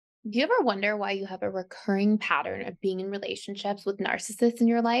Do you ever wonder why you have a recurring pattern of being in relationships with narcissists in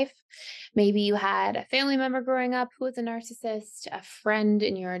your life? Maybe you had a family member growing up who was a narcissist, a friend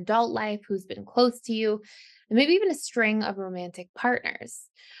in your adult life who's been close to you, and maybe even a string of romantic partners.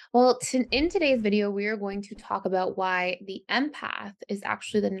 Well, in today's video, we are going to talk about why the empath is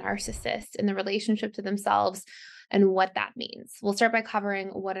actually the narcissist in the relationship to themselves and what that means. We'll start by covering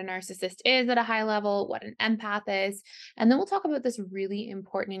what a narcissist is at a high level, what an empath is, and then we'll talk about this really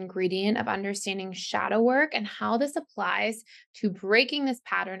important ingredient of understanding shadow work and how this applies to breaking this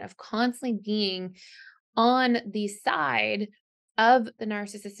pattern of constantly being on the side of the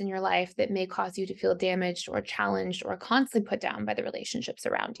narcissist in your life that may cause you to feel damaged or challenged or constantly put down by the relationships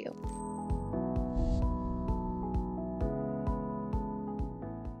around you.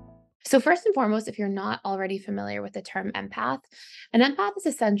 So, first and foremost, if you're not already familiar with the term empath, an empath is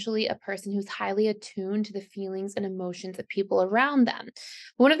essentially a person who's highly attuned to the feelings and emotions of people around them.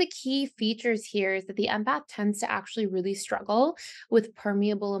 One of the key features here is that the empath tends to actually really struggle with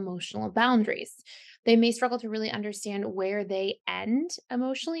permeable emotional boundaries. They may struggle to really understand where they end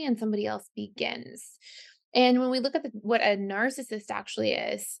emotionally and somebody else begins. And when we look at what a narcissist actually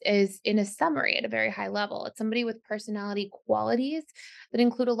is in a summary at a very high level, it's somebody with personality qualities that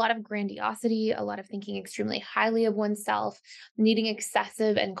include a lot of grandiosity, a lot of thinking extremely highly of oneself, needing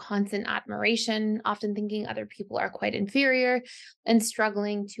excessive and constant admiration, often thinking other people are quite inferior, and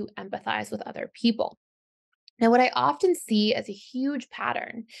struggling to empathize with other people. Now, what I often see as a huge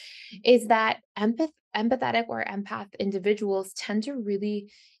pattern is that empathetic or empath individuals tend to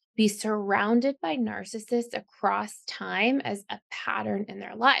really be surrounded by narcissists across time as a pattern in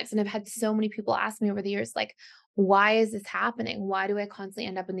their lives. And I've had so many people ask me over the years, like, why is this happening? Why do I constantly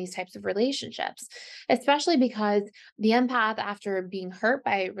end up in these types of relationships? Especially because the empath, after being hurt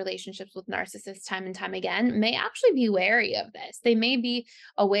by relationships with narcissists time and time again, may actually be wary of this. They may be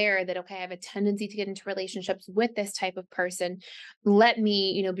aware that, okay, I have a tendency to get into relationships with this type of person. Let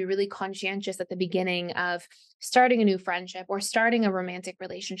me, be really conscientious at the beginning of starting a new friendship or starting a romantic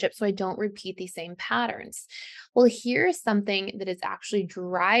relationship so I don't repeat these same patterns. Well, here's something that is actually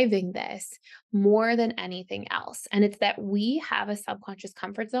driving this more than anything else. And it's that we have a subconscious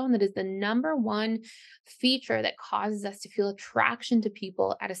comfort zone that is the number one feature that causes us to feel attraction to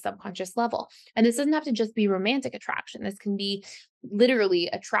people at a subconscious level. And this doesn't have to just be romantic attraction. This can be literally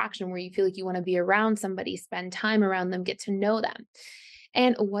attraction where you feel like you want to be around somebody, spend time around them, get to know them.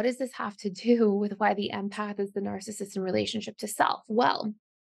 And what does this have to do with why the empath is the narcissist in relationship to self? Well,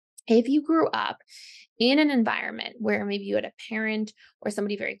 if you grew up in an environment where maybe you had a parent or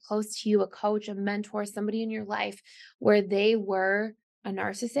somebody very close to you, a coach, a mentor, somebody in your life where they were a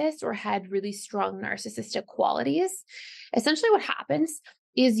narcissist or had really strong narcissistic qualities, essentially what happens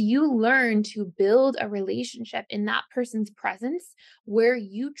is you learn to build a relationship in that person's presence where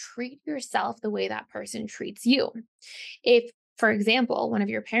you treat yourself the way that person treats you. If, for example, one of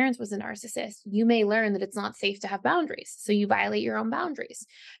your parents was a narcissist, you may learn that it's not safe to have boundaries. So you violate your own boundaries.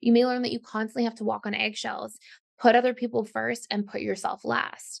 You may learn that you constantly have to walk on eggshells, put other people first, and put yourself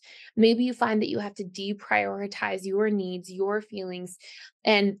last. Maybe you find that you have to deprioritize your needs, your feelings,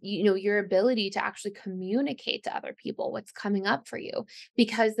 and your ability to actually communicate to other people what's coming up for you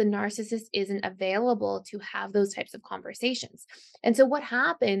because the narcissist isn't available to have those types of conversations. And so what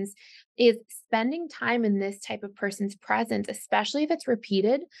happens is spending time in this type of person's presence, especially if it's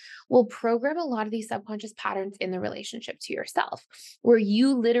repeated, will program a lot of these subconscious patterns in the relationship to yourself, where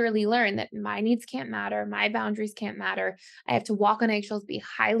you literally learn that my needs can't matter, my boundaries can't matter. I have to walk on eggshells, be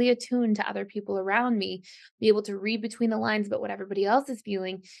highly attuned to other people around me, be able to read between the lines about what everybody else is feeling.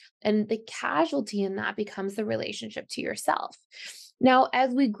 And the casualty in that becomes the relationship to yourself. Now,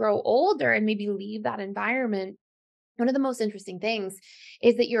 as we grow older and maybe leave that environment, one of the most interesting things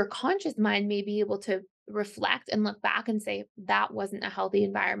is that your conscious mind may be able to reflect and look back and say, that wasn't a healthy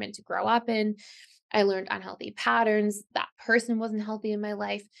environment to grow up in. I learned unhealthy patterns. That person wasn't healthy in my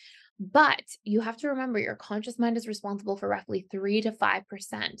life. But you have to remember your conscious mind is responsible for roughly 3 to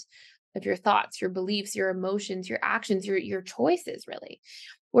 5% of your thoughts, your beliefs, your emotions, your actions, your choices, really.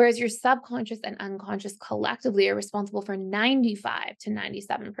 Whereas your subconscious and unconscious collectively are responsible for 95 to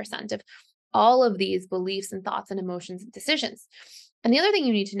 97% of all of these beliefs and thoughts and emotions and decisions. And the other thing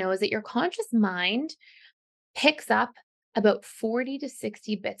you need to know is that your conscious mind picks up about 40 to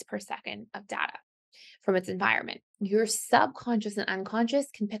 60 bits per second of data from its environment. Your subconscious and unconscious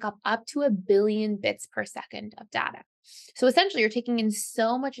can pick up to 1 billion bits per second of data. So essentially, you're taking in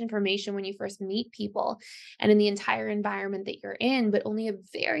so much information when you first meet people and in the entire environment that you're in, but only a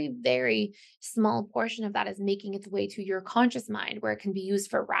very, very small portion of that is making its way to your conscious mind, where it can be used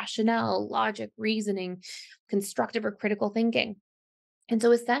for rationale, logic, reasoning, constructive or critical thinking. And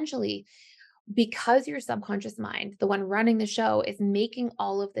so essentially, because your subconscious mind, the one running the show, is making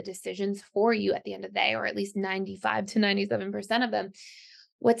all of the decisions for you at the end of the day, or at least 95 to 97% of them,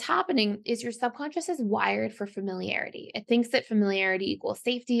 what's happening is your subconscious is wired for familiarity. It thinks that familiarity equals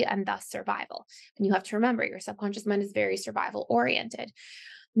safety and thus survival. And you have to remember, your subconscious mind is very survival oriented.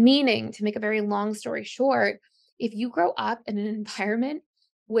 Meaning, to make a very long story short, if you grow up in an environment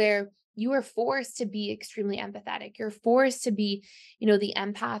where you are forced to be extremely empathetic, you're forced to be, the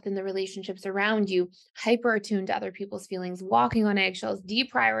empath in the relationships around you, hyper attuned to other people's feelings, walking on eggshells,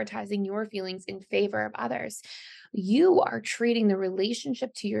 deprioritizing your feelings in favor of others, you are treating the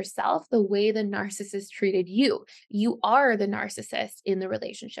relationship to yourself the way the narcissist treated you. You are the narcissist in the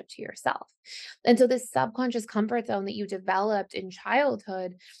relationship to yourself. And so this subconscious comfort zone that you developed in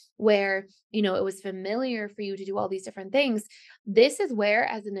childhood, where, it was familiar for you to do all these different things, this is where,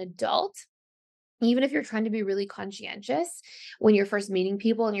 as an adult, even if you're trying to be really conscientious when you're first meeting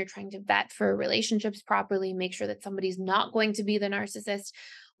people and you're trying to vet for relationships properly, make sure that somebody's not going to be the narcissist,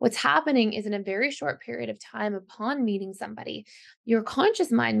 what's happening is, in a very short period of time upon meeting somebody, your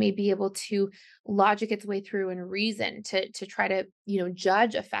conscious mind may be able to logic its way through and reason to try to,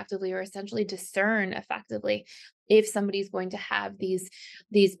 judge effectively, or essentially discern effectively, if somebody's going to have these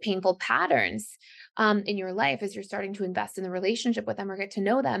painful patterns in your life as you're starting to invest in the relationship with them or get to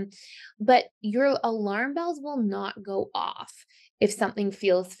know them. But your alarm bells will not go off if something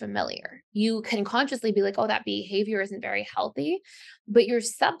feels familiar. You can consciously be like, oh, that behavior isn't very healthy. But your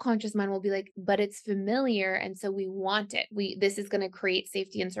subconscious mind will be like, but it's familiar. And so we want it. This is going to create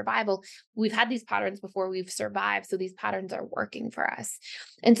safety and survival. We've had these patterns before, we've survived. So these patterns are working for us.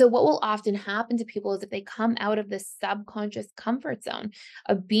 And so what will often happen to people is, if they come out of this subconscious comfort zone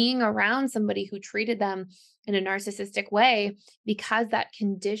of being around somebody who treated them in a narcissistic way, because that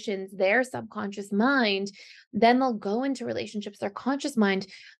conditions their subconscious mind, then they'll go into relationships. Their conscious mind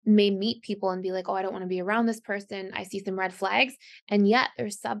may meet people and be like, oh, I don't want to be around this person. I see some red flags. And yet their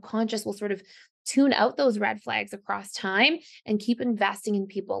subconscious will sort of tune out those red flags across time and keep investing in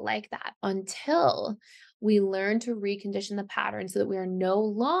people like that, until we learn to recondition the pattern so that we are no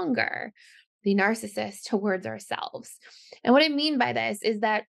longer the narcissist towards ourselves. And what I mean by this is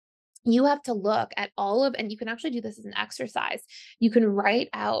that you have to look at and you can actually do this as an exercise. You can write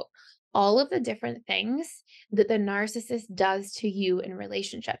out all of the different things that the narcissist does to you in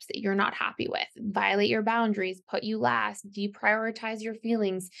relationships that you're not happy with, violate your boundaries, put you last, deprioritize your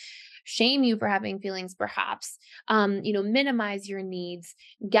feelings, shame you for having feelings, perhaps, minimize your needs,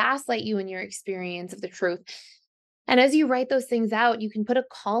 gaslight you in your experience of the truth. And as you write those things out, you can put a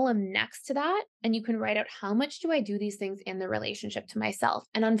column next to that, and you can write out, how much do I do these things in the relationship to myself?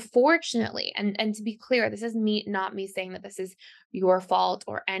 And unfortunately, and to be clear, this is not me saying that this is your fault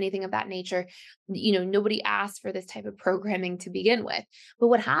or anything of that nature. Nobody asked for this type of programming to begin with. But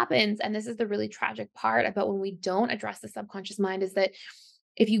what happens, and this is the really tragic part about when we don't address the subconscious mind, is that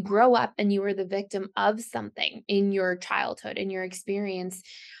if you grow up and you were the victim of something in your childhood, in your experience,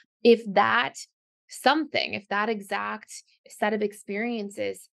 if that exact set of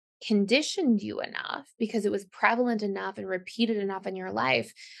experiences conditioned you enough, because it was prevalent enough and repeated enough in your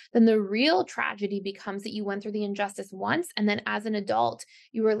life, then the real tragedy becomes that you went through the injustice once, and then as an adult,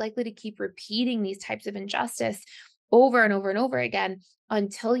 you are likely to keep repeating these types of injustice over and over and over again,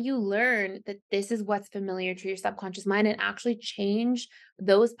 until you learn that this is what's familiar to your subconscious mind, and actually change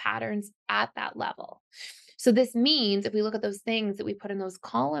those patterns at that level. So this means, if we look at those things that we put in those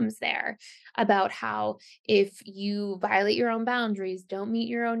columns there about how, if you violate your own boundaries, don't meet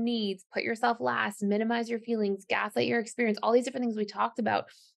your own needs, put yourself last, minimize your feelings, gaslight your experience, all these different things we talked about,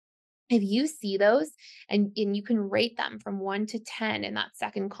 if you see those, and you can rate them from 1 to 10 in that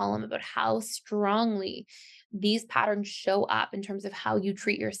second column about how strongly these patterns show up in terms of how you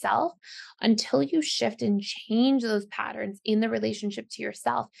treat yourself, until you shift and change those patterns in the relationship to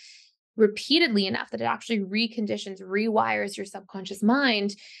yourself repeatedly enough that it actually reconditions, rewires your subconscious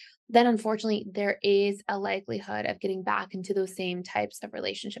mind, then unfortunately there is a likelihood of getting back into those same types of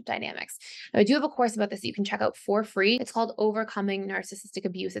relationship dynamics. Now, I do have a course about this that you can check out for free. It's called Overcoming Narcissistic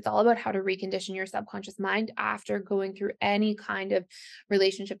Abuse. It's all about how to recondition your subconscious mind after going through any kind of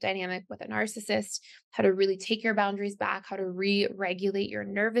relationship dynamic with a narcissist, how to really take your boundaries back, how to re-regulate your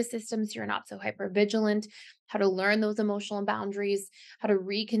nervous system so you're not so hypervigilant, how to learn those emotional boundaries, how to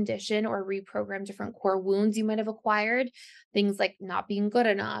recondition or reprogram different core wounds you might have acquired, things like not being good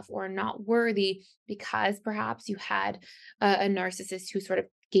enough, or or not worthy because perhaps you had a narcissist who sort of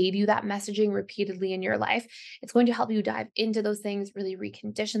gave you that messaging repeatedly in your life. It's going to help you dive into those things, really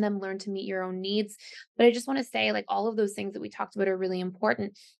recondition them, learn to meet your own needs. But I just want to say, like, all of those things that we talked about are really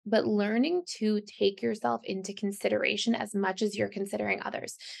important, but learning to take yourself into consideration as much as you're considering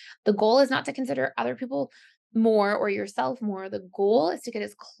others. The goal is not to consider other people more or yourself more. The goal is to get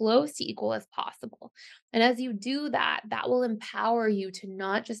as close to equal as possible. And as you do that, that will empower you to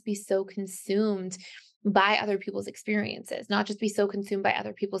not just be so consumed by other people's experiences, not just be so consumed by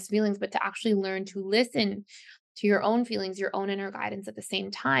other people's feelings, but to actually learn to listen to your own feelings, your own inner guidance at the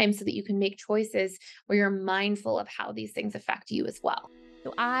same time, so that you can make choices where you're mindful of how these things affect you as well.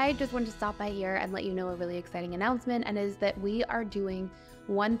 So I just wanted to stop by here and let you know a really exciting announcement, and is that we are doing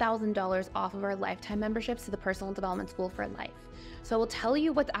 $1,000 off of our lifetime memberships to the Personal Development School for Life. So I will tell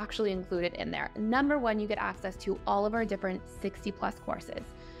you what's actually included in there. Number one, you get access to all of our different 60 plus courses.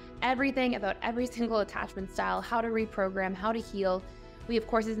 Everything about every single attachment style, how to reprogram, how to heal. We have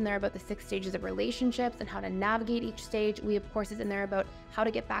courses in there about the 6 stages of relationships and how to navigate each stage. We have courses in there about how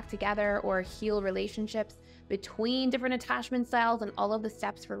to get back together or heal relationships between different attachment styles and all of the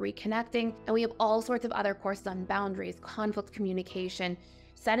steps for reconnecting. And we have all sorts of other courses on boundaries, conflict communication,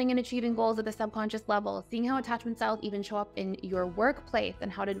 setting and achieving goals at the subconscious level, seeing how attachment styles even show up in your workplace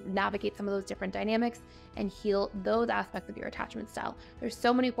and how to navigate some of those different dynamics and heal those aspects of your attachment style. There's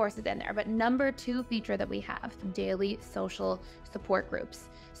so many courses in there, but number 2 feature that we have, daily social support groups.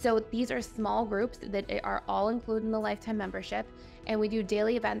 So these are small groups that are all included in the lifetime membership, and we do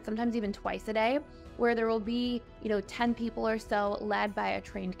daily events, sometimes even twice a day, where there will be, 10 people or so led by a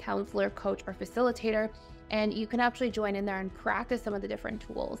trained counselor, coach, or facilitator. And you can actually join in there and practice some of the different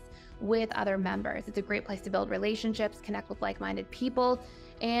tools with other members. It's a great place to build relationships, connect with like-minded people,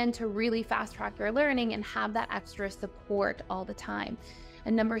 and to really fast track your learning and have that extra support all the time.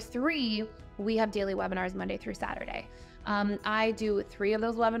 And number 3, we have daily webinars Monday through Saturday. I do 3 of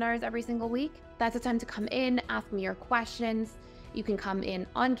those webinars every single week. That's a time to come in, ask me your questions. You can come in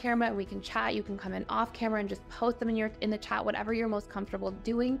on camera and we can chat. You can come in off camera and just post them in the chat, whatever you're most comfortable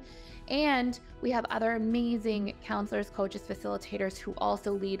doing. And we have other amazing counselors, coaches, facilitators who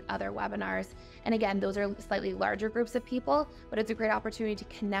also lead other webinars. And again, those are slightly larger groups of people, but it's a great opportunity to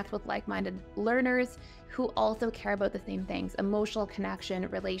connect with like-minded learners who also care about the same things: emotional connection,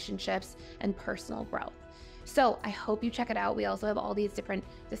 relationships, and personal growth. So I hope you check it out. We also have all these different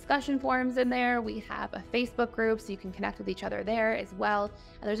discussion forums in there. We have a Facebook group, so you can connect with each other there as well.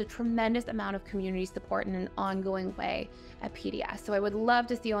 And there's a tremendous amount of community support in an ongoing way at PDS. So I would love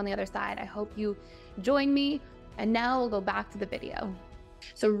to see you on the other side. I hope you join me. And now we'll go back to the video.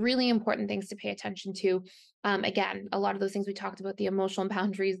 So really important things to pay attention to. Again, a lot of those things we talked about, the emotional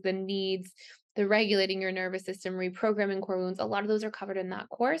boundaries, the needs, the regulating your nervous system, reprogramming core wounds, a lot of those are covered in that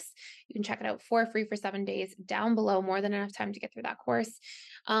course. You can check it out for free for 7 days down below, more than enough time to get through that course.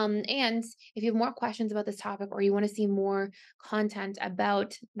 And if you have more questions about this topic, or you want to see more content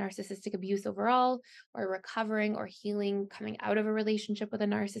about narcissistic abuse overall, or recovering or healing coming out of a relationship with a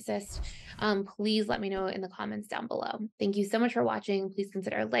narcissist, please let me know in the comments down below. Thank you so much for watching. Please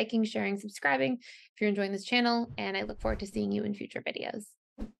consider liking, sharing, subscribing if you're enjoying this channel, and I look forward to seeing you in future videos.